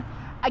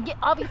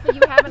Obviously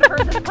you haven't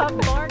heard this pup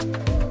bark.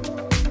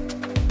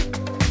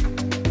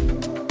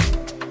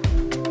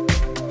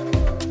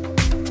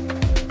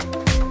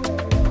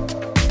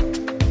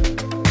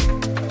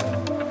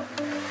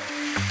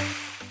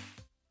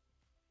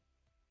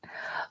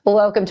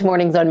 Welcome to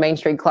Mornings on Main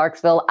Street,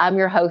 Clarksville. I'm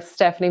your host,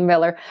 Stephanie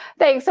Miller.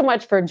 Thanks so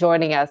much for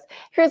joining us.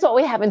 Here's what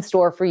we have in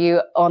store for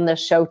you on the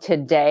show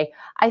today.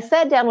 I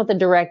sat down with the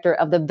director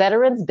of the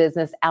Veterans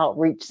Business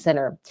Outreach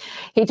Center.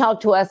 He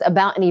talked to us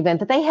about an event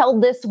that they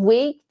held this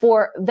week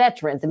for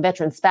veterans and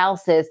veteran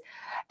spouses.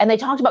 And they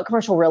talked about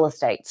commercial real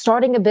estate,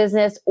 starting a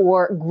business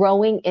or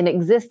growing an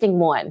existing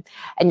one.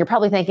 And you're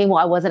probably thinking, well,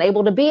 I wasn't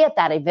able to be at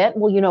that event.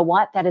 Well, you know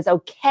what? That is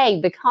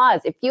okay,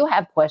 because if you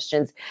have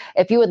questions,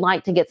 if you would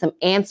like to get some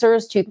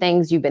answers to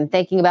things you've been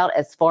thinking about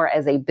as far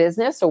as a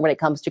business or when it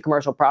comes to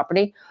commercial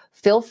property,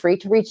 feel free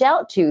to reach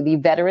out to the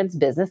Veterans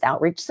Business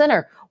Outreach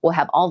Center. We'll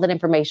have all that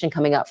information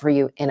coming up for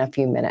you in a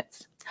few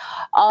minutes.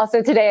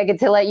 Also today, I get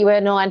to let you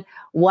in on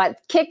what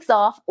kicks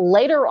off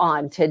later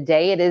on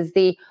today. It is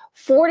the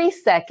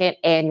 42nd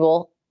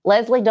annual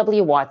Leslie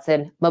W.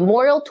 Watson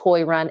Memorial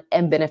Toy Run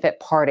and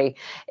Benefit Party.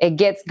 It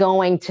gets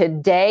going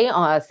today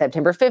on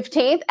September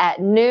 15th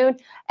at noon,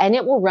 and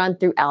it will run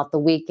throughout the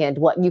weekend.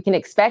 What you can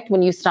expect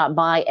when you stop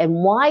by and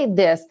why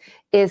this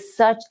is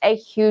such a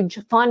huge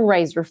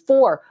fundraiser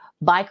for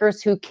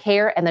bikers who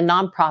care and the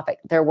nonprofit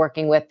they're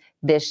working with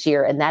this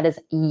year, and that is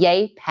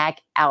Yay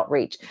Pack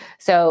Outreach.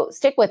 So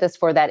stick with us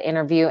for that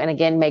interview, and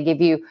again, may give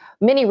you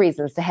many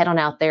reasons to head on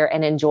out there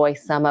and enjoy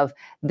some of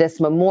this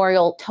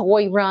Memorial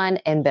Toy Run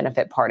and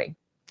Benefit Party.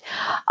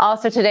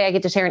 Also today, I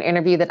get to share an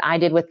interview that I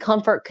did with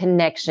Comfort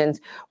Connections,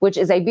 which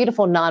is a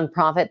beautiful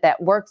nonprofit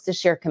that works to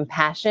share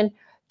compassion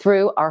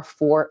through our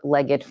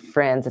four-legged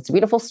friends. It's a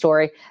beautiful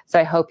story, so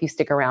I hope you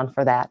stick around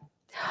for that.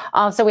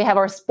 Also, we have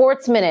our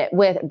Sports Minute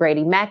with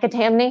Brady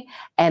McAtamney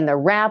and the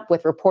Wrap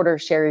with reporter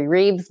Cheri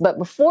Reeves. But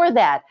before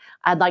that,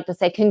 I'd like to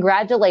say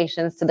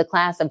congratulations to the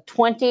class of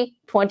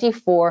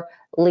 2024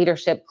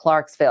 Leadership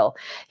Clarksville.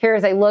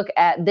 Here's a look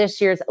at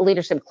this year's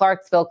Leadership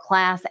Clarksville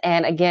class.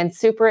 And again,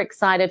 super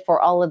excited for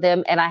all of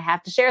them. And I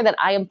have to share that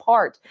I am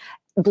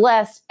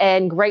blessed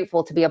and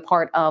grateful to be a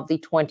part of the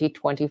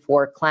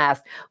 2024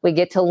 class. We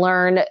get to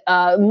learn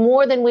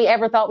more than we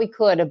ever thought we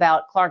could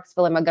about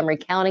Clarksville and Montgomery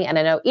County. And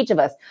I know each of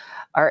us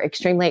are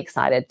extremely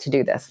excited to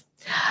do this.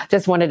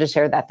 Just wanted to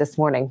share that this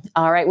morning.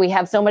 All right, we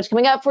have so much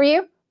coming up for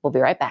you. We'll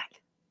be right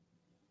back.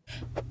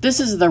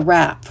 This is the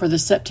wrap for the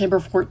September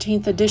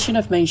 14th edition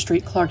of Main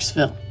Street,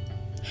 Clarksville.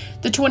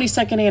 The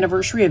 22nd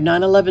anniversary of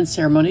 9/11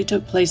 ceremony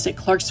took place at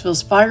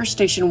Clarksville's Fire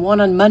Station 1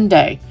 on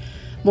Monday.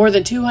 More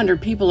than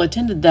 200 people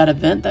attended that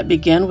event that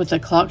began with the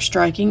clock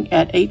striking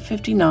at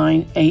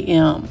 8:59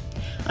 a.m.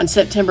 On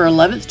September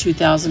 11,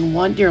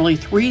 2001, nearly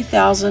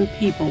 3,000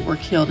 people were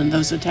killed in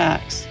those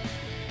attacks.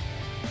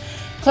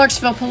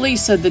 Clarksville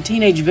police said the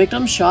teenage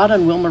victim shot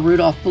on Wilma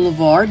Rudolph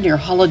Boulevard near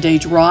Holiday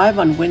Drive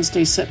on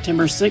Wednesday,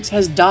 September 6,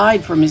 has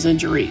died from his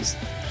injuries.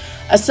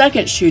 A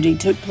second shooting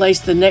took place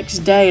the next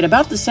day at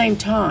about the same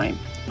time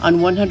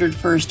on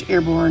 101st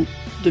Airborne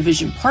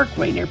Division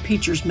Parkway near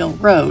Peachers Mill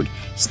Road.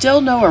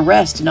 Still no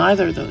arrest in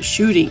either of those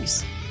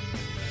shootings.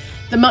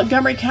 The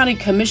Montgomery County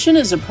Commission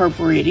is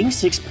appropriating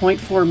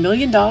 $6.4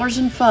 million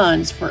in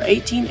funds for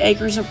 18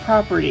 acres of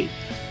property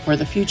for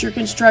the future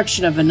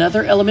construction of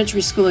another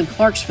elementary school in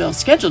Clarksville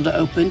scheduled to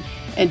open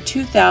in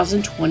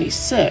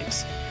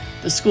 2026.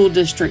 The school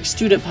district's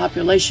student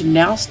population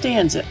now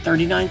stands at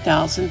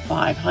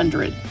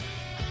 39,500.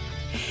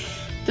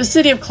 The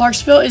city of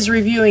Clarksville is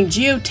reviewing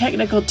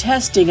geotechnical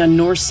testing on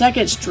North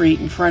 2nd Street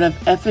in front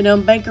of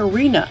F&M Bank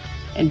Arena,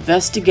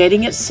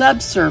 investigating its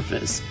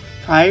subsurface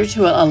prior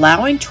to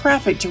allowing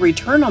traffic to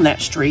return on that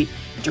street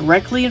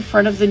directly in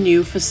front of the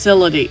new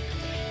facility.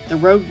 The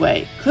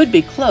roadway could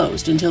be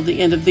closed until the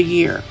end of the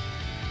year.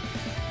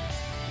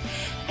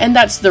 And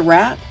that's the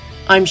wrap.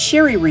 I'm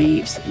Cheri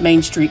Reeves,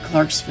 Main Street,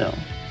 Clarksville.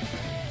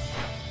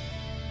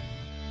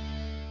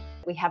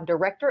 We have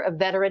Director of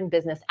Veteran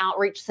Business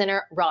Outreach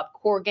Center, Rob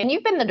Corrigan.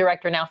 You've been the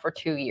director now for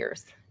 2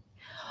 years.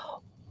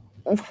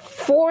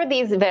 For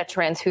these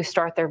veterans who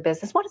start their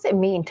business, what does it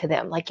mean to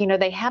them? Like,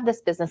 they have this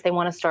business they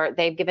want to start.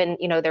 They've given,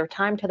 their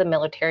time to the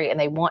military and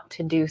they want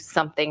to do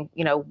something,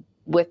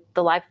 with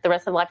the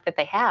rest of the life that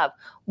they have.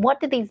 What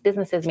do these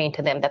businesses mean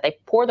to them that they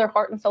pour their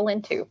heart and soul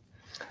into?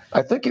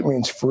 I think it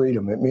means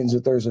freedom. It means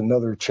that there's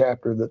another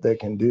chapter that they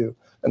can do.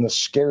 And the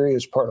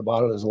scariest part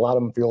about it is a lot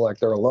of them feel like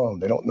they're alone.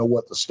 They don't know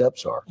what the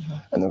steps are. Mm-hmm.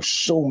 And there's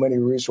so many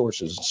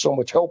resources and so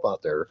much help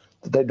out there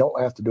that they don't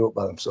have to do it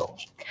by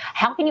themselves.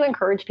 How can you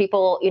encourage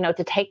people,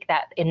 to take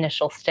that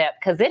initial step?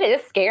 Because it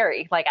is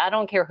scary. Like, I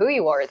don't care who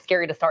you are. It's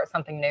scary to start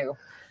something new.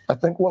 I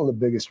think one of the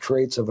biggest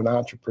traits of an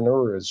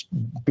entrepreneur is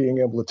being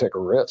able to take a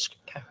risk.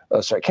 Okay.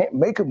 So I can't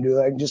make them do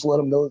that. I can just let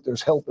them know that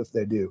there's help if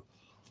they do.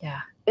 Yeah.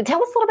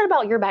 Tell us a little bit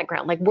about your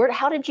background. Like,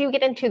 how did you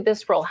get into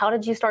this role? How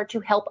did you start to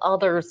help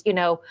others,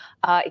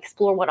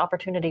 explore what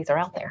opportunities are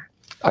out there?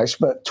 I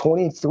spent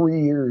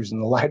 23 years in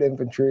the light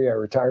infantry. I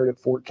retired at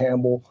Fort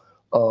Campbell,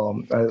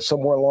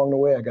 Somewhere along the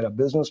way, I got a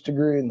business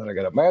degree, and then I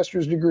got a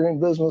master's degree in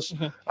business.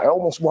 I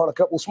almost bought a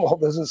couple small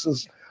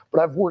businesses, but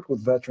I've worked with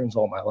veterans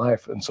all my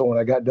life. And so when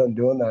I got done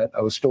doing that,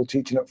 I was still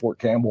teaching at Fort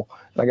Campbell.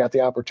 And I got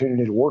the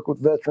opportunity to work with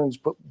veterans,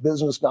 put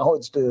business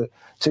knowledge to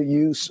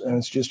use, and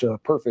it's just a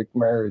perfect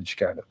marriage,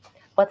 kind of.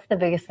 What's the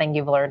biggest thing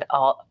you've learned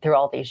through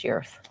all these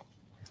years?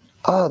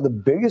 The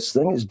biggest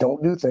thing is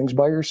don't do things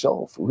by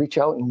yourself. Reach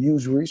out and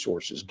use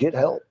resources. Get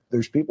help.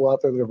 There's people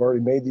out there that have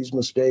already made these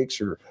mistakes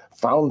or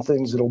found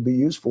things that'll be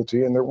useful to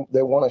you, and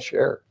they want to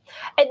share.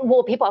 And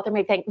people out there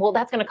may think, well,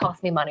 that's going to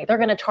cost me money. They're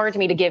going to charge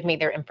me to give me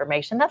their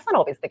information. That's not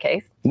always the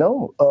case.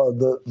 No,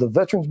 the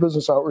Veterans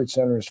Business Outreach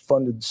Center is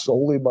funded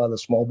solely by the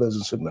Small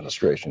Business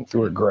Administration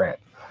through a grant.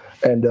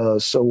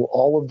 And so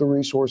all of the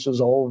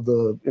resources, all of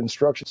the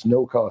instructions,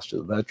 no cost to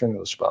the veteran or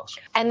the spouse.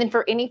 And then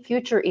for any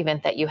future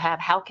event that you have,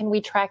 how can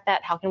we track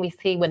that? How can we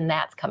see when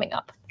that's coming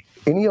up?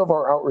 Any of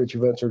our outreach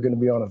events are going to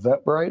be on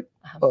Eventbrite,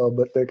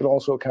 but they can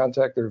also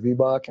contact their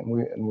VBOC,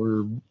 and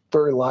we're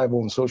very live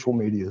on social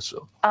media.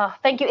 So,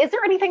 thank you. Is there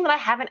anything that I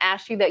haven't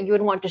asked you that you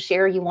would want to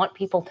share? You want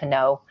people to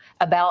know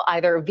about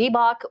either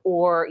VBOC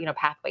or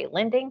Pathway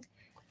Lending?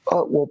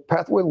 Well,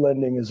 Pathway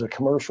Lending is a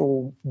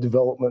commercial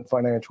development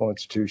financial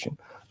institution,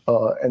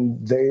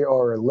 and they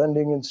are a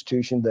lending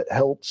institution that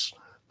helps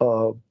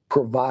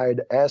provide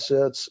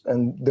assets,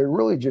 and they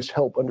really just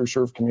help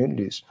underserved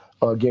communities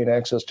gain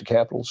access to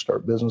capital,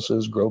 start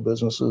businesses, grow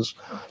businesses.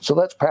 So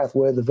that's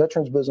Pathway. The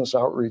Veterans Business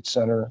Outreach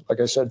Center, like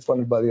I said,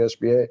 funded by the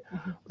SBA.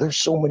 There's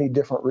so many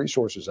different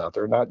resources out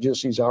there, not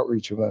just these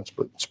outreach events,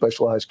 but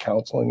specialized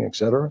counseling, et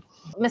cetera.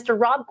 Mr.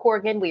 Rob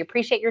Corrigan, we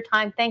appreciate your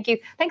time. Thank you.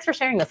 Thanks for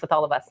sharing this with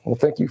all of us. Well,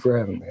 thank you for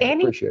having me. I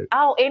appreciate it.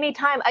 Oh,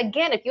 anytime.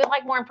 Again, if you would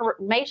like more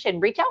information,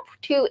 reach out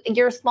to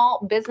your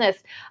small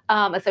business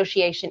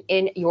association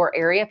in your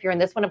area. If you're in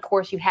this one, of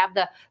course, you have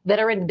the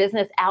Veteran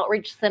Business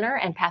Outreach Center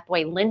and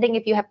Pathway Lending.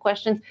 If you have questions,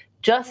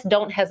 just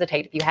don't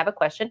hesitate. If you have a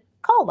question,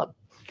 call them.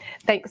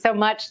 Thanks so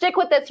much. Stick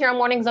with us here on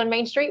Mornings on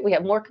Main Street. We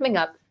have more coming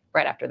up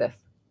right after this.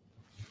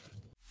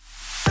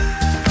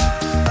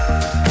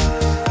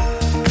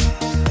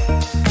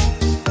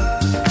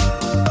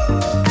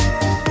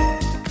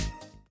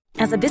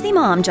 As a busy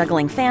mom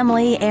juggling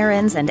family,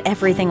 errands, and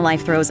everything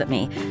life throws at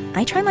me,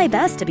 I try my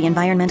best to be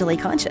environmentally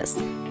conscious.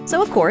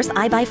 So, of course,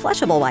 I buy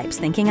flushable wipes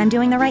thinking I'm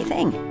doing the right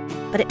thing.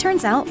 But it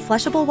turns out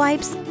flushable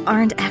wipes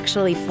aren't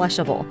actually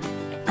flushable.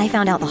 I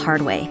found out the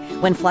hard way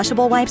when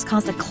flushable wipes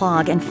caused a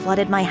clog and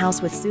flooded my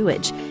house with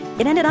sewage.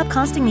 It ended up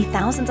costing me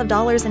thousands of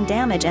dollars in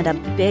damage and a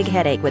big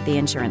headache with the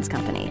insurance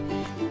company.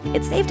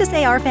 It's safe to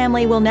say our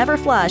family will never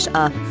flush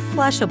a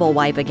flushable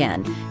wipe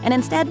again, and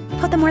instead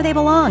put them where they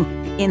belong,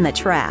 in the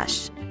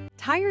trash.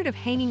 Tired of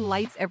hanging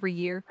lights every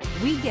year?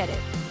 We get it.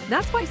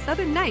 That's why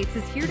Southern Nights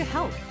is here to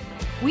help.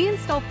 We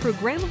install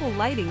programmable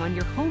lighting on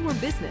your home or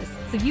business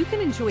so you can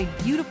enjoy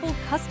beautiful,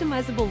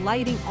 customizable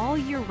lighting all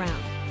year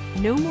round.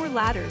 No more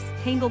ladders,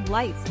 tangled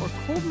lights, or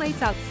cold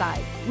nights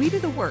outside. We do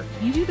the work,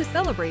 you do the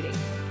celebrating.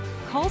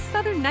 Call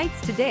Southern Nights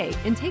today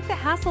and take the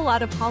hassle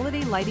out of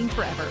holiday lighting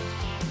forever.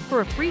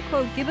 For a free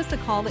quote, give us a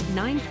call at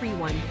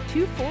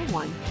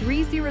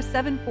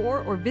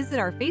 931-241-3074 or visit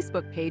our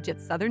Facebook page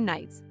at Southern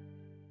Nights.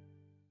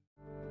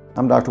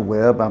 I'm Dr.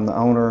 Webb. I'm the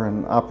owner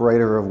and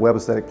operator of Webb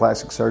Aesthetic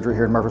Plastic Surgery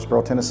here in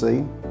Murfreesboro,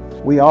 Tennessee.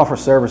 We offer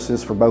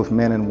services for both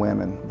men and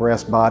women,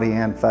 breast, body,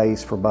 and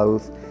face for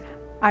both.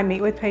 I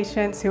meet with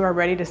patients who are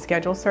ready to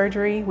schedule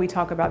surgery. We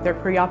talk about their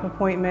pre-op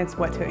appointments,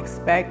 what to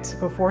expect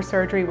before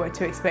surgery, what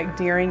to expect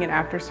during and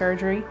after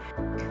surgery.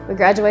 We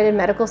graduated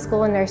medical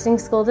school and nursing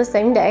school the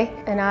same day,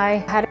 and I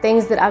had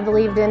things that I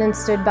believed in and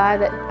stood by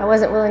that I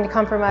wasn't willing to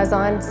compromise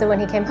on. So when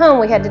he came home,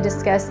 we had to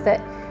discuss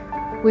that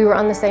we were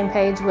on the same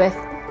page with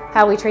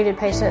how we treated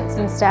patients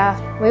and staff.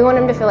 We want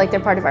them to feel like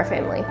they're part of our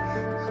family.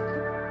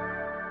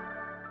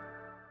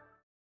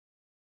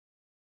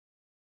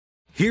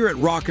 Here at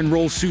Rock and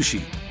Roll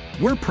Sushi,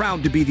 we're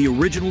proud to be the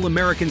original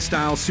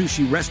American-style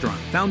sushi restaurant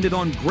founded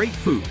on great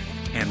food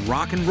and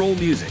rock and roll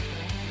music,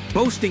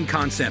 boasting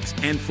concepts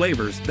and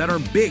flavors that are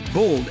big,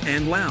 bold,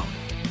 and loud.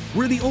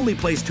 We're the only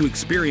place to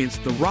experience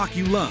the rock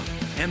you love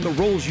and the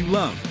rolls you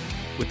love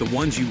with the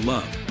ones you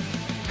love.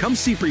 Come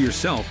see for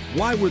yourself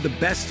why we're the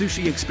best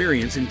sushi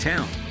experience in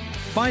town.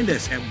 Find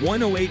us at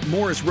 108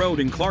 Morris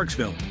Road in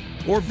Clarksville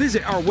or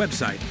visit our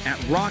website at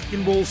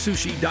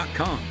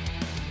rockandrollsushi.com.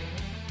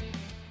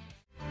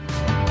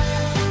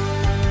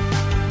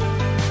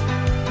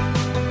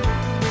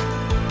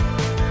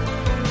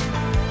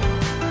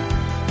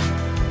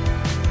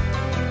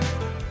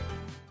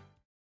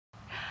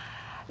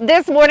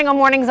 This morning on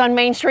Mornings on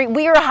Main Street,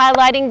 we are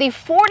highlighting the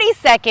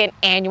 42nd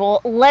annual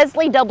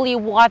Leslie W.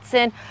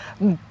 Watson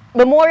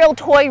Memorial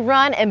Toy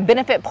Run and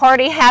Benefit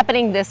Party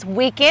happening this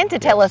weekend. To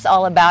tell us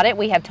all about it,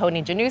 we have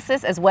Tony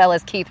Janusis as well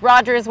as Keith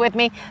Rogers with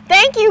me.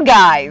 Thank you,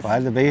 guys.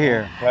 Glad to be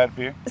here. Glad to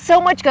be here. So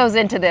much goes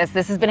into this.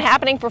 This has been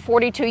happening for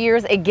 42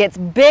 years. It gets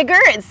bigger,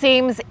 it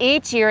seems,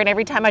 each year, and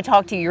every time I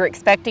talk to you, you're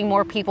expecting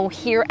more people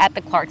here at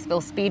the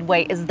Clarksville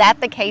Speedway. Is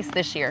that the case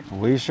this year?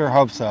 We sure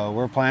hope so.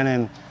 We're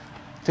planning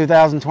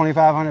 2,000,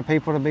 2,500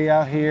 people to be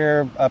out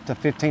here, up to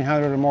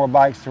 1,500 or more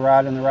bikes to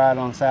ride in the ride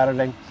on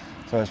Saturday.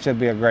 So it should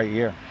be a great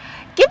year.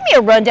 Give me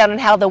a rundown on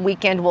how the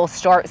weekend will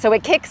start. So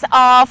it kicks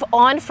off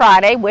on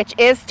Friday, which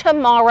is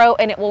tomorrow,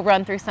 and it will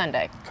run through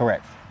Sunday.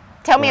 Correct.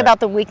 Tell me about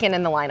the weekend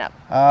and the lineup.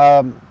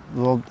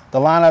 The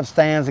lineup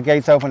stands, the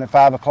gates open at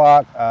 5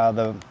 o'clock.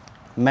 The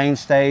main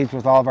stage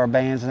with all of our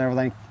bands and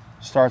everything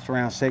starts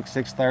around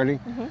 6:30.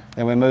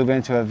 Then we move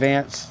into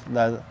events.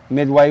 The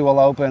midway will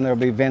open. There'll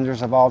be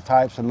vendors of all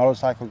types of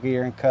motorcycle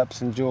gear and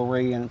cups and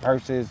jewelry and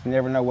purses. You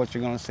never know what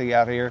you're going to see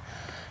out here.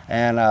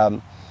 And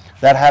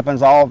that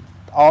happens all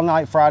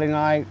night Friday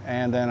night,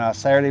 and then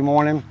Saturday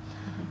morning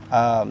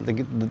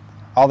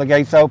all the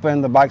gates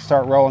open, the bikes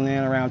start rolling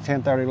in around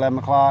 10:30, 11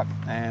 o'clock,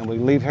 and we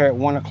leave here at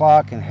 1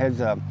 o'clock and head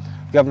to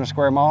Governor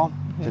Square Mall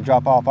to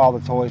drop off all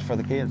the toys for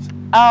the kids.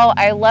 Oh,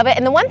 I love it.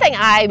 And the one thing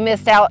I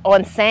missed out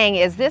on saying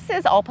is this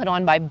is all put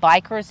on by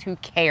bikers who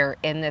care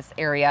in this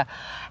area.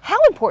 How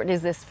important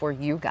is this for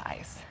you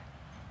guys?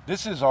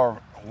 This is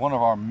one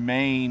of our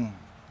main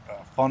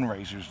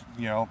fundraisers,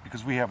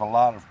 because we have a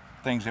lot of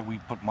things that we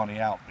put money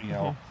out.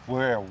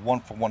 We're a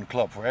one-for-one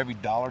club. For every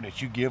dollar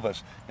that you give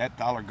us, that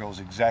dollar goes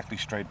exactly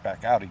straight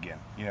back out again.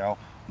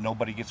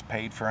 Nobody gets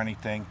paid for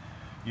anything.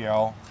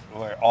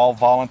 We're all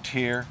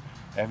volunteer.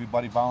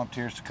 Everybody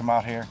volunteers to come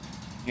out here.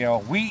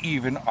 We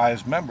even,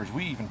 as members,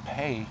 we even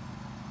pay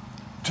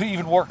to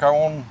even work our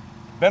own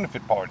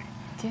benefit party.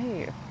 Do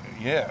you?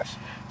 Yes.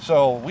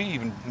 So we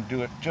even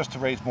do it just to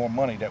raise more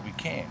money that we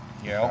can,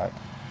 Right.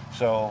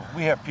 So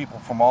we have people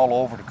from all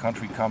over the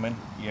country coming,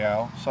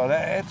 so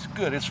it's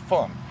good, it's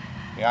fun.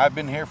 I've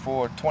been here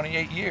for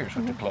 28 years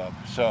with the club,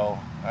 so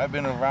I've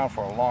been around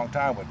for a long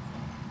time with,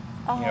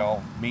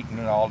 meeting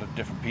all the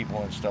different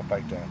people and stuff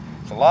like that.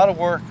 It's a lot of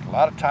work, a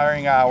lot of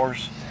tiring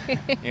hours.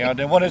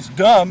 Then when it's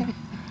done,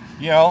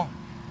 you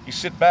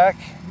sit back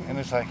and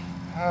it's like,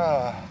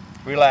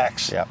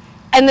 relax. Yep.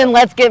 And then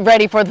let's get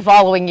ready for the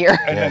following year.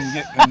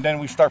 And then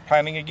we start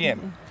planning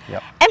again.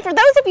 Yep. And for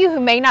those of you who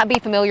may not be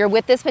familiar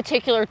with this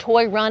particular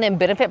toy run and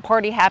benefit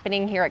party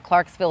happening here at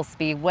Clarksville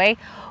Speedway,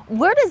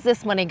 where does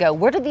this money go?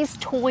 Where do these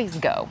toys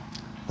go?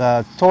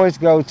 The toys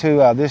go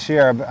to, this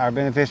year, our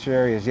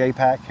beneficiary is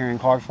YAPAC here in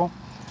Clarksville.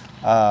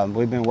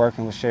 We've been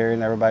working with Cheri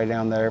and everybody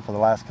down there for the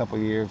last couple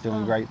of years,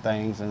 doing great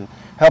things and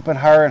helping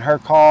her and her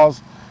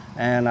cause.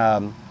 And,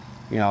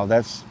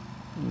 that's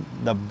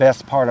the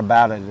best part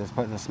about it, is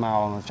putting a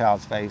smile on a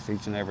child's face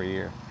each and every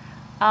year.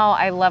 Oh,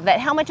 I love that.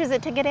 How much is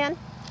it to get in?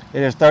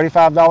 It is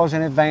 $35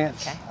 in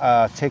advance.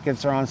 Okay.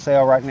 Tickets are on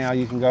sale right now.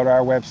 You can go to our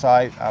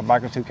website,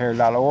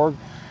 bikerswhocare.org,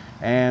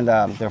 and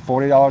they're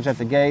 $40 at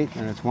the gate,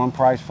 and it's one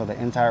price for the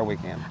entire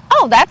weekend.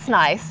 Oh, that's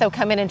nice. So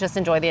come in and just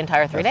enjoy the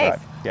entire 3 days.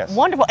 That's right. Yes.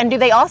 Wonderful. And do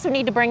they also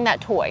need to bring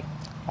that toy?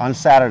 On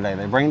Saturday,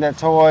 they bring that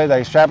toy,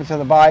 they strap it to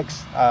the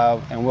bikes,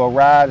 and we'll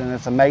ride, and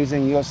it's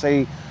amazing. You'll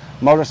see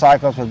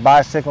motorcycles with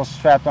bicycles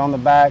strapped on the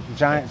back,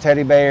 giant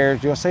teddy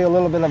bears. You'll see a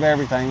little bit of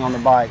everything on the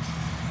bikes.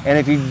 And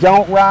if you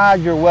don't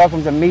ride, you're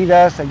welcome to meet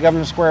us at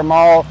Governor Square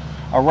Mall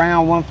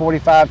around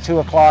 1:45, 2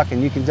 o'clock,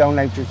 and you can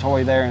donate your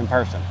toy there in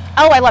person.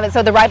 Oh, I love it.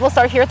 So the ride will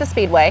start here at the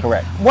Speedway.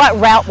 Correct. What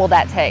route will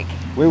that take?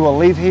 We will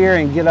leave here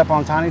and get up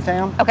on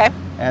Tinytown. Okay.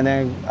 And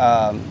then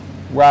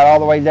ride all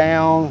the way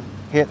down,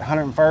 hit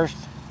 101st.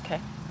 Okay.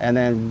 And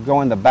then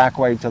go in the back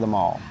way to the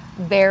mall.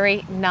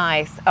 Very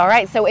nice. All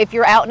right, so if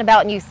you're out and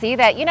about and you see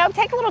that,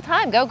 take a little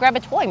time, go grab a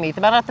toy, meet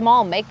them out at the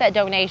mall, make that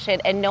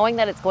donation, and knowing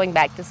that it's going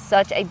back to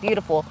such a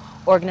beautiful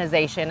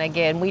organization.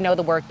 Again, we know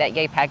the work that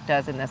YAPAC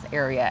does in this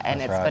area, and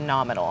That's it's right.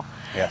 phenomenal.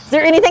 Yes. Is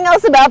there anything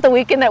else about the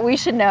weekend that we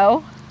should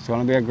know? It's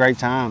going to be a great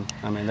time.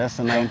 I mean, that's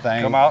the main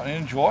thing. Come out and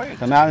enjoy it.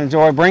 Come out and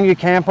enjoy. Bring your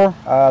camper.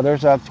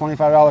 There's a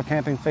 $25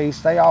 camping fee.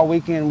 Stay all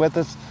weekend with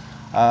us.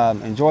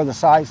 Enjoy the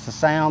sights, the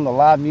sound, the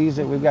live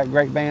music. We've got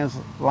great bands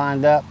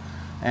lined up.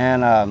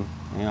 And,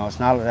 it's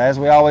not, as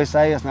we always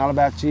say, it's not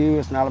about you.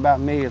 It's not about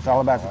me. It's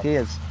all about the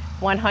kids.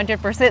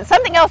 100%.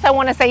 Something else I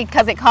want to say,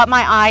 because it caught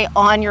my eye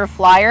on your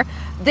flyer,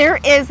 there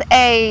is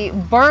a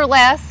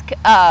burlesque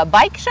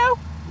bike show?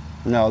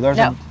 No,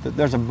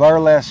 there's a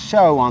burlesque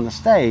show on the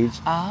stage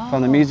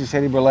from the Music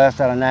City Burlesque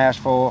out of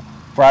Nashville.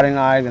 Friday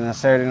night and then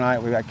Saturday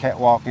night we've got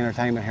Catwalk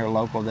Entertainment here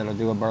local that'll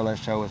do a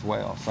burlesque show as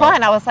well. So,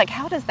 fun. I was like,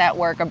 how does that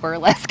work, a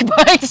burlesque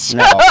bike show?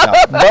 No.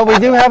 But we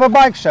do have a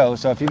bike show,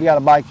 so if you've got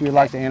a bike you'd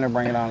like to enter,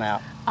 bring it on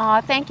out.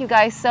 Thank you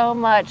guys so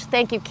much.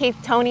 Thank you, Keith,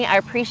 Tony. I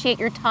appreciate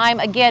your time.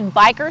 Again,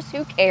 Bikers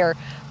Who Care,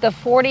 the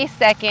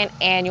 42nd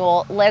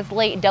annual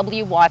Leslie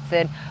W.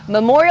 Watson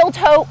Memorial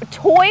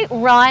Toy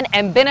Run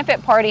and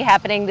Benefit Party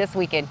happening this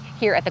weekend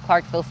here at the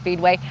Clarksville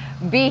Speedway.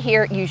 Be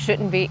here. You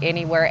shouldn't be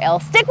anywhere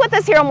else. Stick with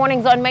us here on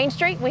Mornings on Main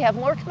Street. We have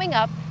more coming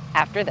up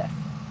after this.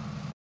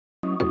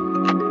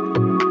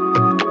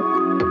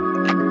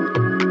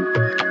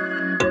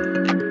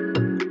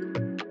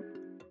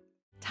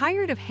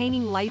 Tired of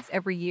hanging lights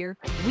every year?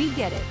 We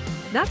get it.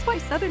 That's why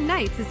Southern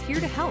Nights is here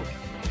to help.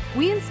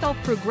 We install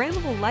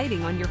programmable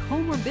lighting on your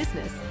home or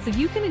business so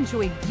you can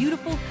enjoy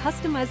beautiful,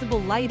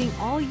 customizable lighting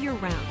all year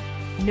round.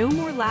 No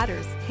more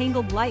ladders,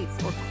 tangled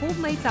lights, or cold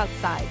nights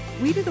outside.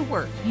 We do the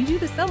work, you do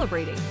the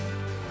celebrating.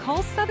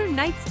 Call Southern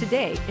Nights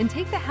today and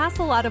take the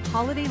hassle out of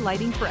holiday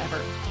lighting forever.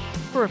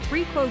 For a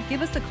free quote,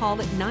 give us a call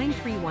at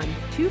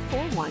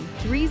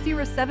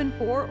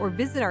 931-241-3074 or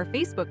visit our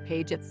Facebook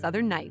page at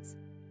Southern Nights.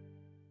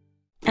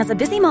 As a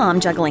busy mom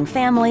juggling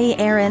family,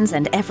 errands,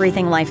 and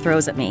everything life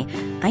throws at me,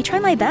 I try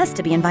my best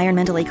to be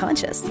environmentally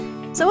conscious.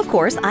 So of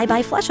course, I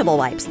buy flushable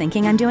wipes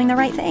thinking I'm doing the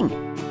right thing.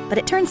 But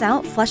it turns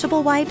out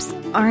flushable wipes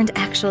aren't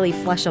actually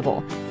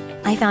flushable.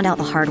 I found out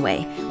the hard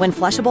way. When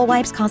flushable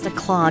wipes caused a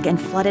clog and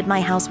flooded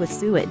my house with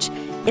sewage,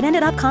 it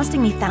ended up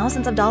costing me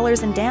thousands of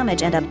dollars in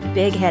damage and a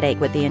big headache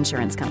with the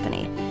insurance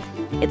company.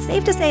 It's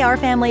safe to say our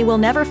family will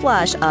never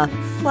flush a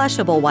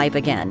flushable wipe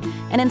again,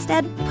 and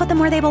instead put them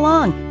where they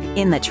belong,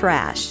 in the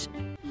trash.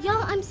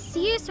 Y'all, I'm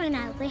serious right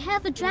now. They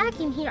have a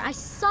dragon here. I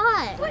saw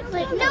it. But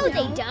no,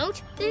 they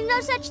don't. There's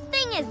no such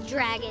thing as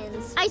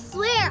dragons. I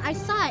swear, I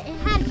saw it. It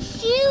had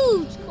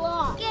huge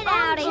claws. Get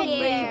out of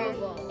here.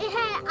 It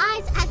had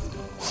eyes as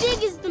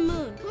big as the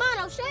moon. Come on,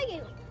 I'll show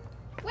you.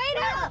 Wait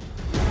up.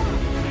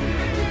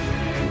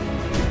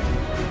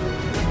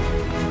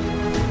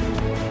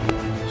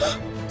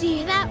 Do you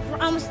hear that? We're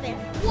almost there.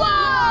 Whoa!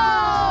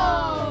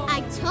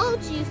 I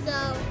told you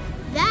so.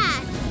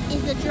 That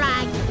is a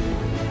dragon.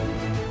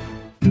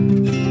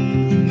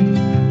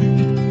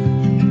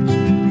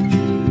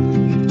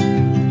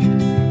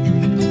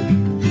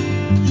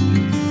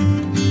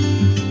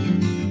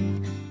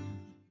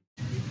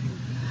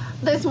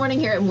 This morning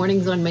here at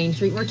Mornings on Main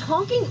Street, we're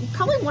talking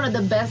probably one of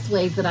the best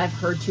ways that I've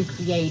heard to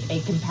create a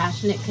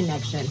compassionate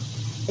connection.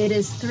 It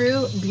is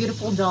through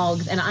beautiful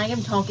dogs, and I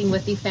am talking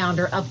with the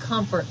founder of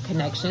Comfort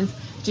Connections,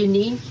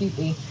 Jeanene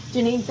Hupy.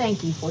 Jeanene,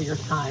 thank you for your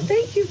time.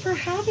 Thank you for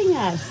having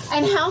us.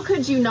 And how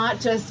could you not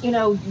just,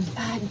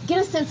 get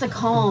a sense of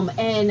calm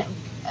and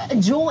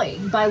joy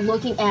by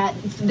looking at,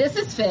 this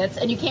is Fitz,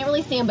 and you can't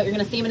really see him, but you're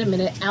going to see him in a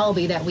minute,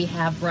 Albie, that we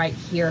have right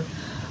here.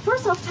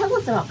 First off, tell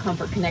us about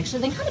Comfort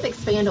Connections and kind of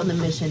expand on the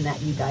mission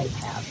that you guys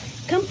have.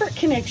 Comfort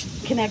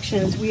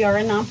Connections, we are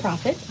a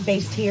nonprofit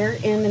based here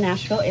in the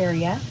Nashville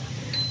area.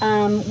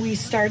 We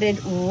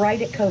started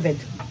right at COVID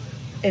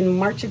in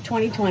March of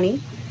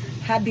 2020,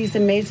 had these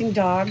amazing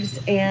dogs,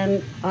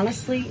 and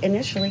honestly,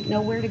 initially,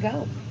 nowhere to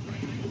go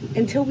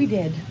until we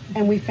did.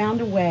 And we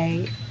found a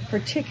way,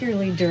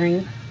 particularly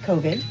during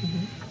COVID,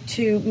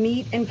 to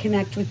meet and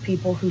connect with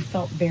people who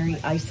felt very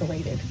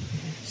isolated.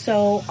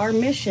 So our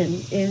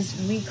mission is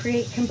we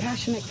create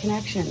compassionate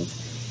connections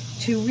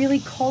to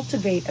really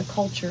cultivate a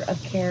culture of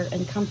care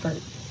and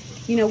comfort.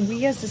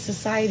 We as a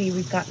society,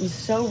 we've gotten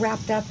so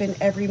wrapped up in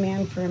every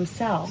man for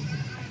himself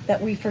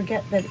that we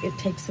forget that it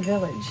takes a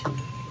village.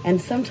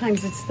 And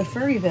sometimes it's the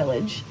furry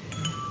village,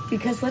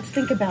 because let's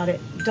think about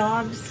it.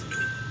 Dogs,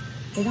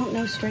 they don't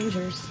know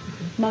strangers.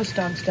 Most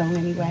dogs don't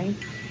anyway.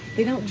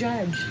 They don't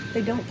judge.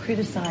 They don't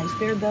criticize.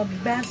 They're the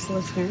best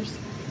listeners.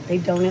 They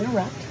don't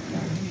interrupt.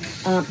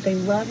 They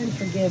love and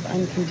forgive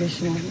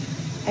unconditionally,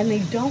 and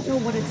they don't know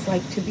what it's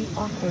like to be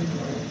awkward.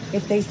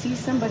 If they see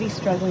somebody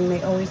struggling,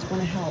 they always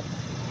want to help.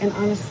 And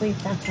honestly,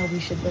 that's how we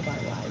should live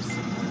our lives.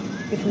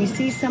 If we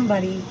see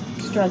somebody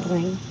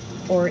struggling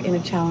or in a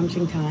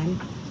challenging time,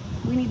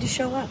 we need to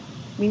show up.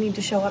 We need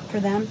to show up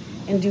for them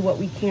and do what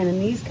we can. And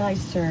these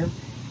guys serve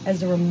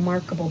as a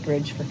remarkable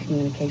bridge for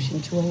communication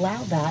to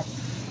allow that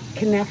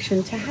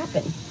connection to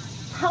happen.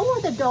 How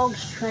are the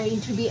dogs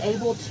trained to be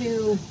able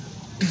to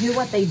do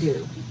what they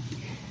do?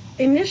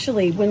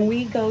 Initially, when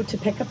we go to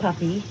pick a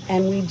puppy,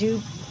 and we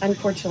do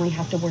unfortunately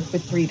have to work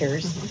with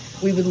breeders,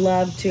 we would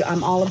love to,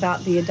 I'm all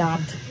about the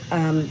adopt,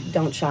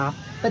 don't shop.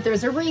 But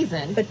there's a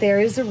reason. But there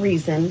is a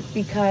reason,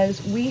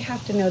 because we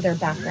have to know their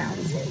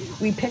backgrounds.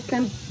 We pick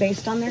them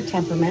based on their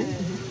temperament.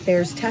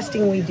 There's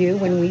testing we do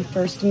when we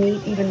first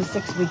meet even a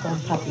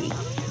 6-week-old puppy.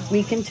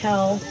 We can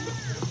tell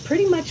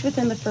pretty much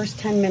within the first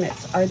 10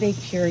 minutes, are they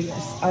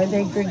curious? Are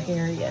they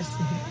gregarious?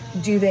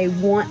 Do they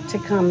want to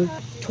come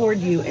toward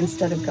you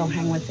instead of go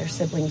hang with their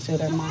siblings or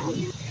their mom?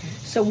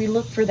 So we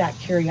look for that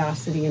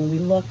curiosity, and we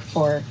look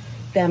for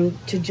them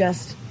to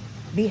just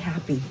be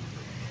happy.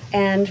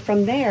 And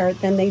from there,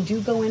 then they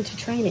do go into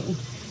training,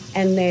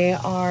 and they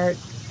are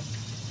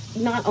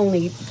not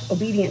only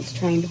obedience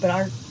trained, but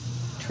our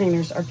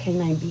trainers are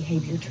canine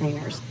behavior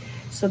trainers.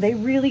 So they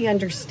really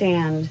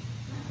understand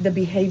the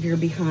behavior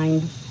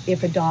behind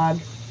if a dog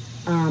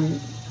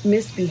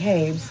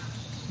misbehaves,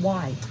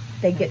 why.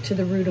 They get to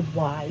the root of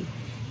why.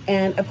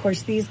 And of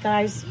course, these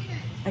guys,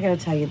 I gotta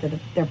tell you that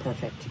they're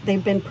perfect.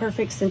 They've been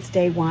perfect since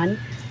day one.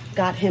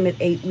 Got him at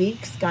 8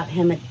 weeks, got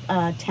him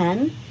at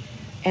 10,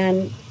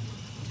 and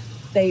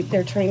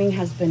their training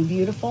has been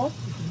beautiful.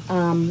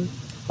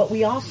 But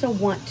we also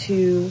want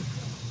to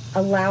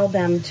allow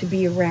them to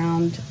be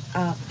around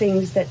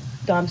things that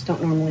dogs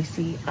don't normally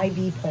see.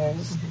 IV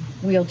poles,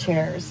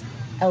 wheelchairs,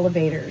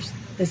 elevators,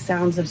 the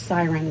sounds of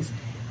sirens.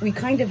 We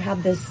kind of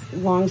have this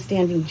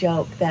long-standing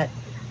joke that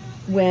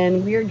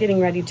when we're getting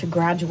ready to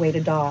graduate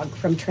a dog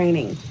from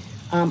training,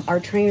 our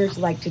trainers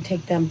like to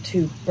take them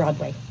to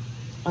Broadway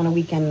on a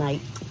weekend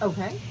night.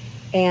 Okay.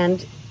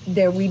 And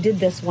we did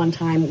this one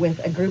time with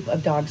a group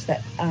of dogs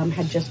that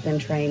had just been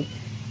trained,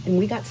 And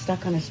we got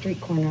stuck on a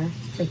street corner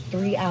for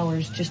 3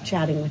 hours just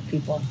chatting with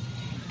people.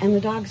 And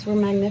the dogs were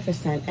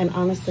magnificent. And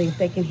honestly, if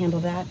they can handle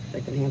that,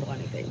 they can handle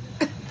anything.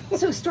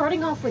 So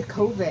starting off with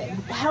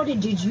COVID, how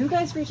did you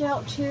guys reach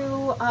out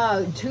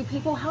to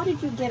people? How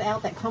did you get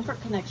out that Comfort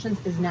Connections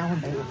is now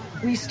available?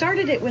 We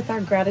started it with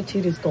our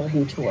Gratitude is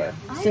Golden tour.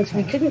 Okay. Since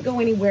we couldn't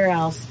go anywhere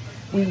else,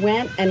 we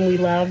went and we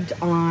loved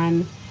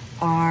on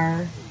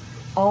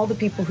all the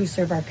people who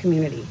serve our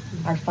community,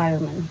 our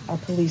firemen, our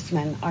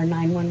policemen, our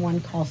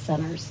 911 call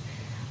centers.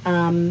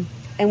 And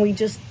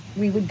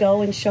we would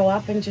go and show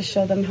up and just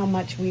show them how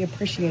much we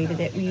appreciated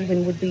it. We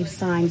even would leave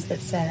signs that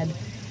said,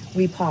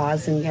 we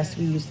pause, and yes,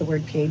 we use the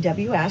word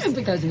PAWS.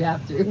 Because you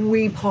have to.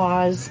 We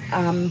pause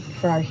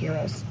for our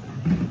heroes.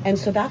 And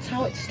so that's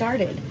how it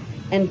started.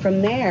 And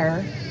from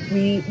there,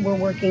 we were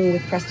working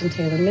with Preston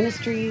Taylor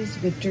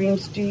Ministries, with Dream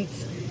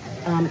Streets.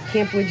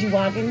 Camp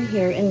Widgewagon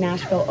here in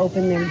Nashville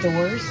opened their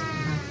doors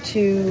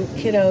to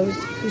kiddos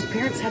whose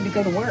parents had to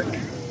go to work,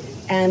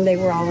 and they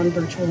were all in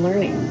virtual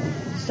learning.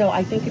 So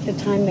I think at the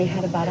time they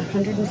had about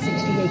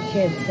 168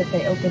 kids that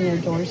they opened their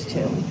doors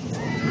to.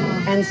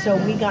 And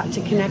so we got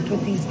to connect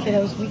with these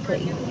kiddos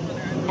weekly.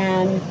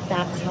 And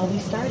that's how we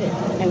started.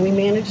 And we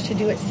managed to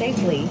do it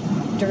safely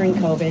during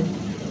COVID.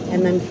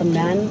 And then from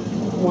then,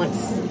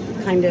 once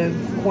kind of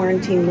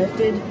quarantine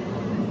lifted,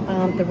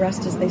 the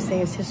rest, as they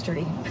say, is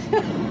history.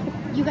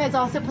 You guys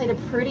also played a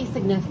pretty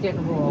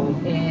significant role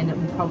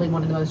in probably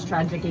one of the most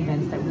tragic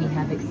events that we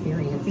have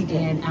experienced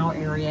in our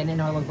area and in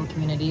our local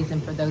communities.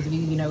 And for those of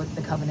you, it's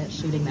the Covenant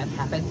shooting that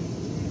happened.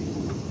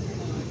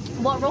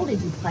 What role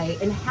did you play,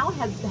 and how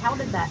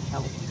did that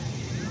help?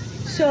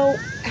 So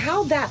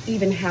how that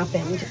even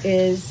happened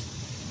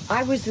is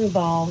I was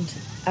involved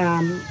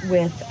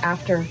with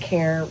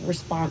aftercare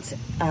response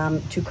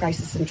to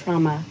crisis and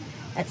trauma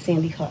at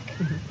Sandy Hook.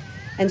 Mm-hmm.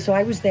 And so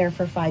I was there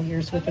for 5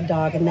 years with a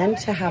dog, and then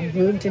to have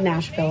moved to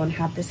Nashville and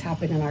have this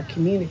happen in our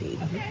community.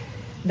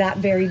 Mm-hmm. That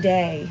very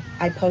day,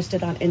 I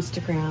posted on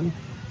Instagram,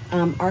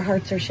 our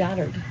hearts are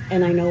shattered,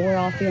 and I know we're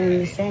all feeling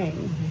the same.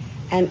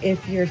 Mm-hmm. And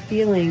if you're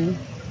feeling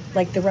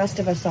like the rest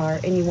of us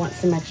are and you want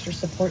some extra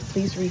support,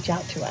 please reach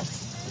out to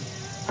us.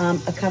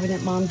 A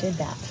Covenant mom did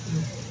that.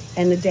 Mm-hmm.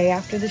 And the day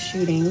after the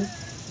shooting,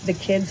 the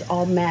kids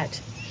all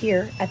met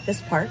here at this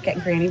park,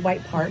 at Granny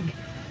White Park,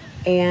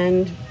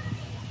 and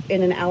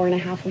in an hour and a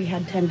half, we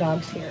had 10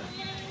 dogs here.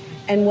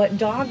 And what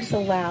dogs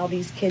allow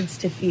these kids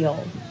to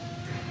feel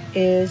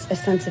is a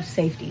sense of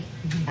safety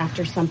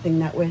after something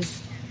that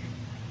was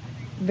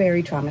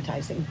very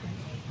traumatizing.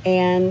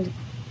 And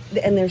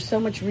there's so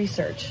much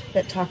research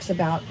that talks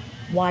about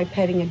why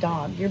petting a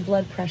dog, your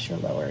blood pressure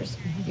lowers,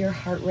 your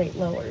heart rate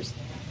lowers,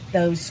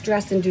 those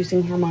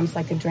stress-inducing hormones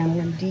like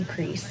adrenaline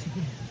decrease,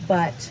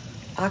 but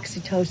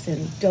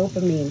oxytocin,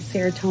 dopamine,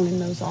 serotonin,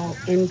 those all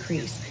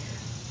increase.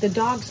 The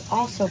dogs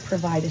also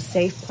provide a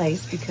safe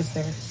place, because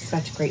they're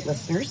such great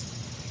listeners,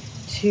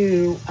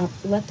 to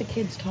let the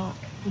kids talk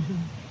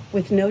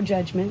with no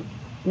judgment,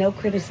 no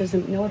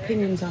criticism, no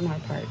opinions on our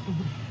part.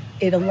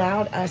 It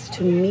allowed us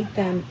to meet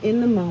them in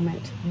the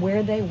moment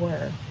where they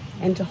were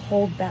and to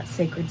hold that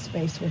sacred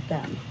space with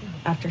them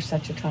after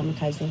such a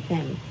traumatizing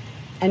thing.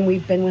 And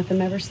we've been with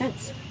them ever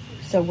since.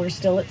 So we're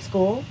still at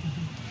school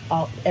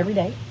every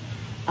day.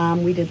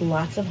 We did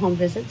lots of home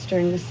visits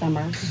during the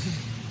summer,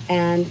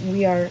 and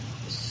we are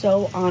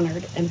so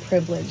honored and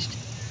privileged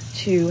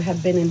to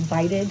have been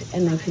invited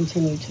and then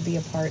continue to be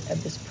a part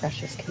of this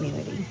precious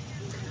community.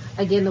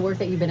 Again, the work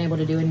that you've been able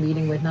to do in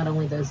meeting with not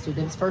only those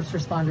students, first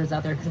responders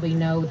out there, because we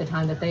know the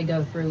time that they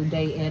go through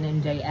day in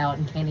and day out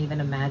and can't even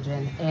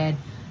imagine. And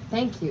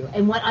thank you.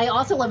 And what I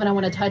also love and I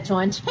want to touch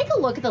on, take a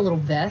look at the little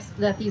vest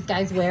that these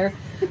guys wear.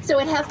 So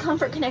it has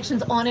Comfort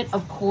Connections on it,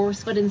 of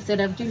course, but instead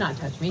of do not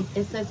touch me,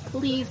 it says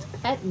please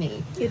pet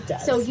me. It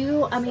does. So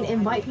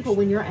invite people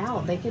when you're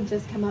out. They can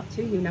just come up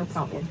to you, no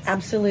problem.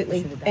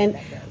 Absolutely. And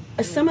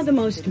some of the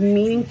most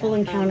meaningful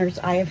encounters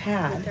I have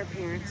had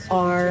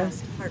are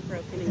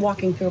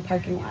walking through a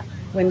parking lot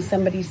when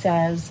somebody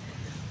says,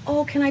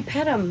 oh, can I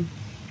pet him?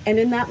 And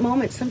in that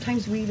moment,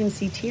 sometimes we even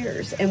see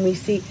tears, and we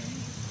see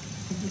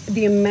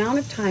the amount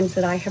of times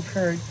that I have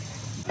heard,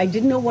 I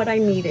didn't know what I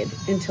needed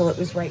until it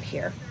was right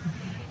here.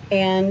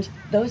 And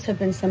those have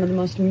been some of the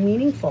most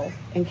meaningful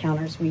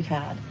encounters we've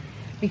had.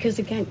 Because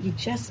again, you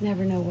just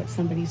never know what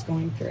somebody's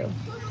going through.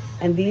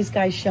 And these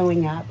guys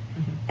showing up,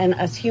 and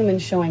us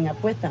humans showing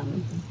up with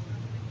them,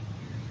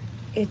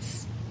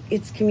 it's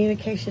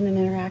communication and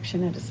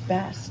interaction at its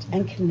best,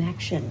 and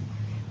connection,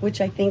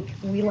 which I think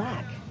we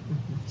lack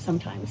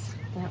sometimes.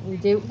 That we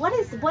do. What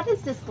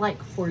is this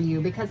like for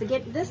you? Because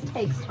again, this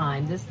takes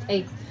time. This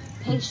takes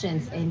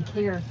patience and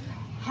care.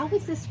 How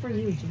is this for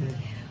you, Jeanene?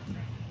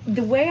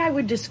 The way I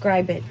would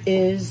describe it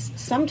is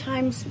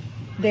sometimes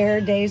there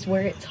are days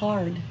where it's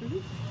hard.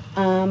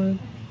 And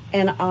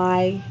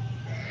I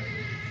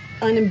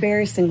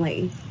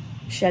unembarrassingly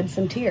shed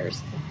some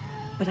tears.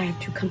 But I have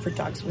 2 comfort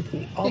dogs with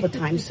me all the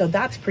time, so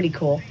that's pretty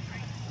cool.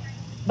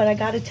 But I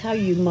got to tell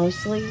you,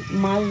 mostly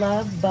my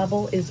love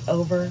bubble is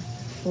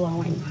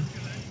overflowing.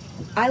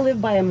 I live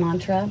by a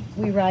mantra: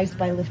 we rise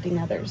by lifting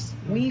others.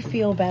 We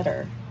feel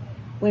better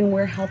when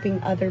we're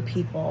helping other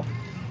people,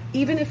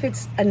 even if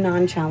it's a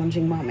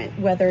non-challenging moment,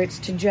 whether it's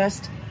to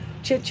just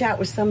chit-chat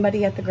with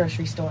somebody at the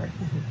grocery store.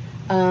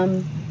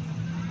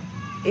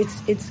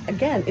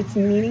 It's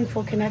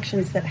meaningful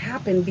connections that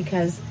happen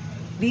because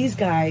these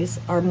guys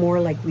are more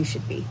like we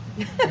should be.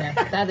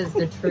 Yeah, that is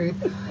the truth.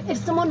 If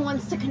someone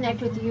wants to connect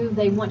with you,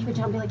 they want to reach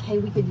out and be like, hey,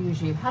 we could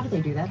use you. How do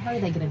they do that? How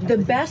do they get in touch with you?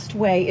 The best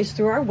way is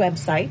through our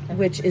website,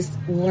 which is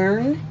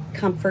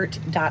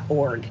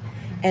learncomfort.org.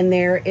 And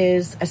there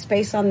is a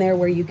space on there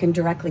where you can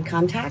directly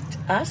contact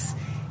us,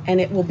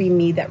 and it will be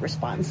me that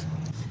responds.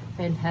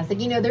 Fantastic.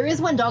 You know, there is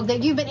one dog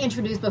that you've been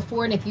introduced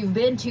before, and if you've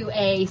been to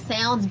a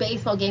Sounds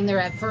baseball game there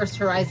at First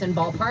Horizon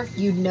Ballpark,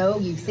 you know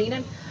you've seen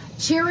him.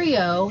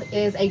 Cheerio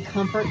is a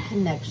Comfort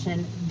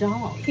Connection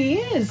dog. He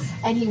is.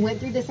 And he went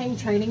through the same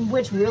training,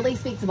 which really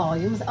speaks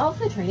volumes of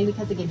the training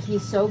because, again,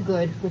 he's so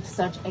good with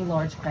such a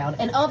large crowd.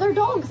 And other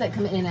dogs that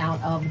come in and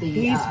out of the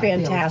He's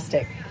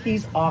fantastic. Field.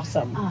 He's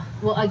awesome.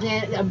 Well,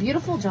 again, a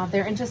beautiful job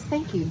there. And just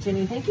thank you,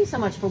 Jeanene. Thank you so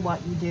much for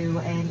what you do.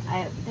 And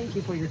thank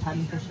you for your time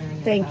and for sharing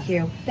it Thank with us.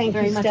 you. Thank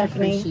Very you, much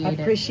Stephanie.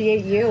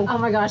 Appreciate you. Oh,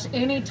 my gosh.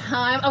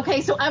 Anytime.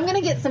 Okay, so I'm going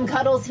to get some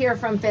cuddles here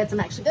from Fitz. I'm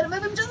actually going to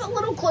move him just a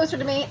little closer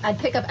to me. I'd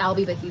pick up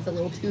Albie, but he's a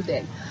little too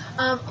big.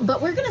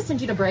 But we're going to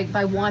send you to break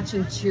by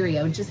watching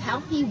Cheerio, just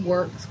how he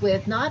works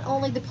with not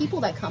only the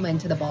people that come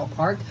into the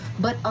ballpark,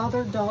 but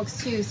other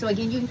dogs too. So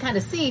again, you can kind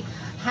of see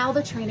how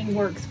the training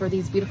works for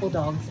these beautiful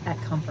dogs at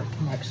Comfort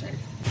Connection.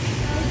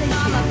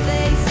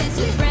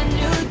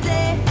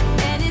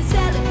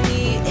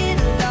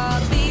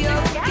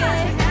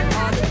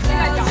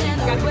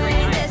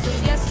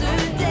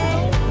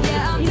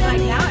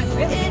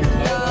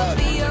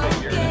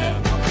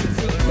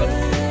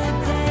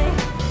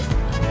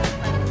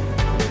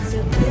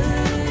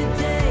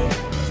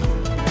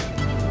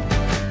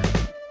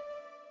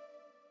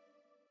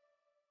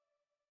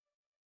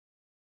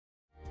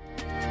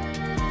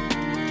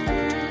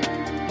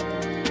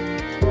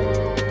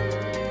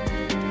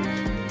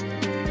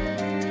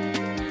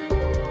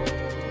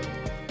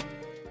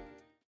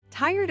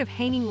 Tired of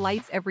hanging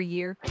lights every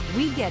year?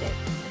 We get it.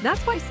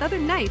 That's why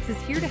Southern Nights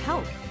is here to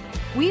help.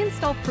 We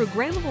install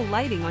programmable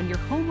lighting on your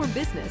home or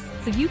business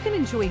so you can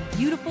enjoy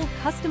beautiful,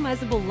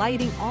 customizable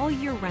lighting all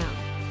year round.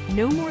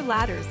 No more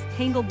ladders,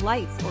 tangled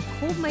lights, or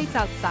cold nights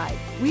outside.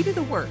 We do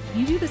the work,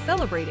 you do the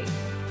celebrating.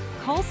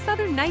 Call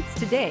Southern Nights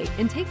today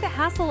and take the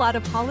hassle out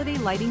of holiday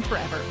lighting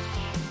forever.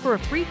 For a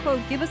free quote,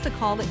 give us a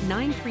call at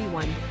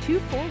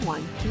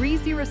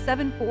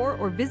 931-241-3074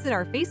 or visit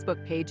our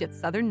Facebook page at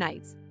Southern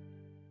Nights.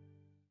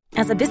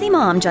 As a busy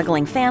mom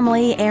juggling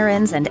family,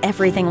 errands, and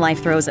everything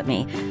life throws at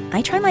me,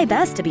 I try my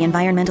best to be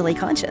environmentally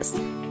conscious.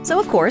 So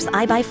of course,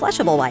 I buy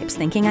flushable wipes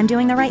thinking I'm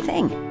doing the right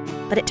thing.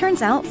 But it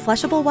turns out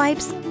flushable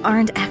wipes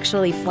aren't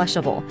actually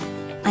flushable.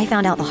 I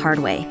found out the hard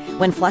way.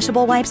 When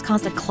flushable wipes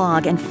caused a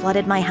clog and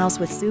flooded my house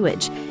with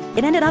sewage,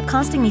 it ended up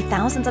costing me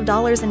thousands of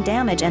dollars in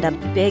damage and a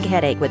big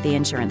headache with the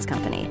insurance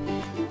company.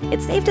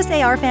 It's safe to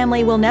say our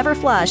family will never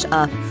flush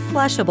a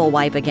flushable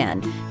wipe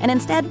again, and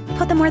instead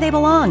put them where they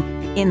belong,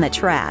 in the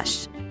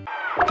trash.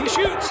 He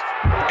shoots,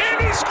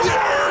 and he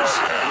scores!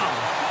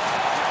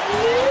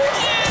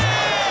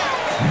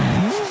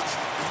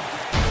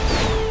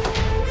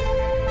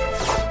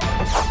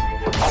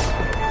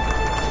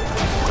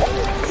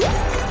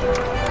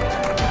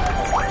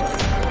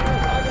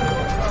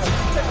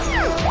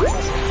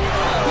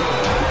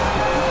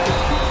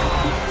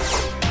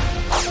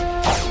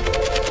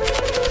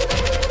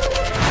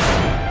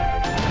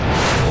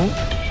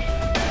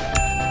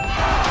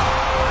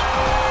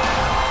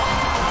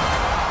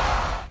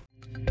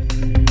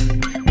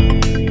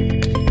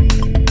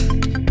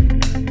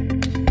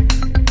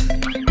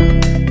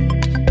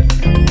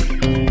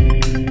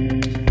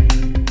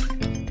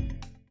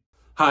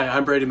 Hi,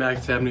 I'm Brady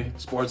McAtamney,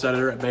 sports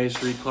editor at Main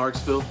Street,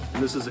 Clarksville,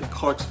 and this is a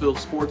Clarksville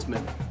Sports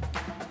Minute.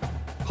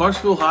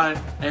 Clarksville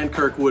High and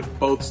Kirkwood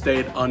both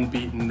stayed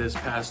unbeaten this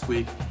past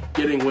week,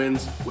 getting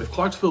wins, with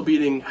Clarksville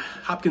beating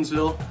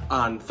Hopkinsville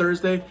on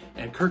Thursday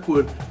and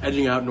Kirkwood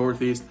edging out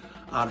Northeast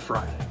on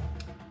Friday.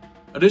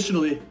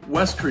 Additionally,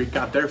 West Creek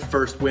got their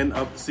first win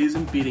of the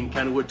season, beating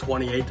Kenwood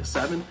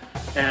 28-7,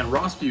 and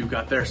Rossview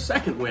got their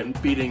second win,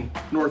 beating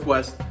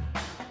Northwest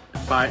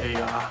by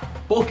a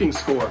bulking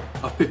score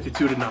of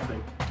 52-0.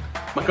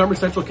 Montgomery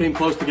Central came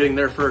close to getting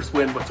their first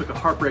win, but took a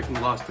heartbreaking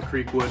loss to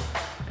Creekwood,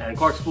 and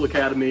Clarksville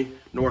Academy,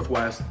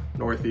 Northwest,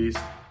 Northeast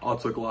all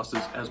took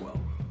losses as well.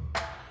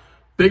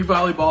 Big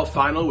volleyball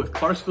final with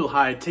Clarksville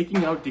High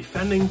taking out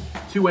defending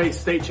 2A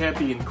state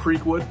champion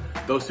Creekwood.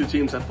 Those two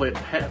teams have played a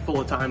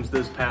handful of times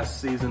this past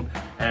season,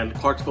 and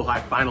Clarksville High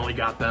finally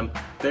got them.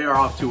 They are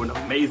off to an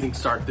amazing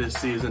start this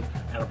season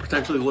and are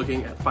potentially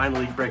looking at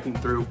finally breaking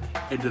through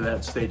into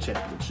that state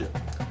championship.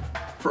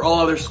 For all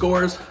other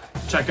scores,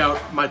 check out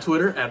my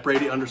Twitter at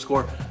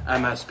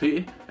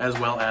Brady_MSP, as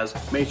well as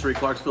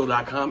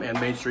MainStreetClarksville.com and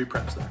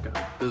MainStreetPreps.com.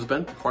 This has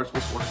been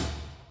Clarksville Sports Minute.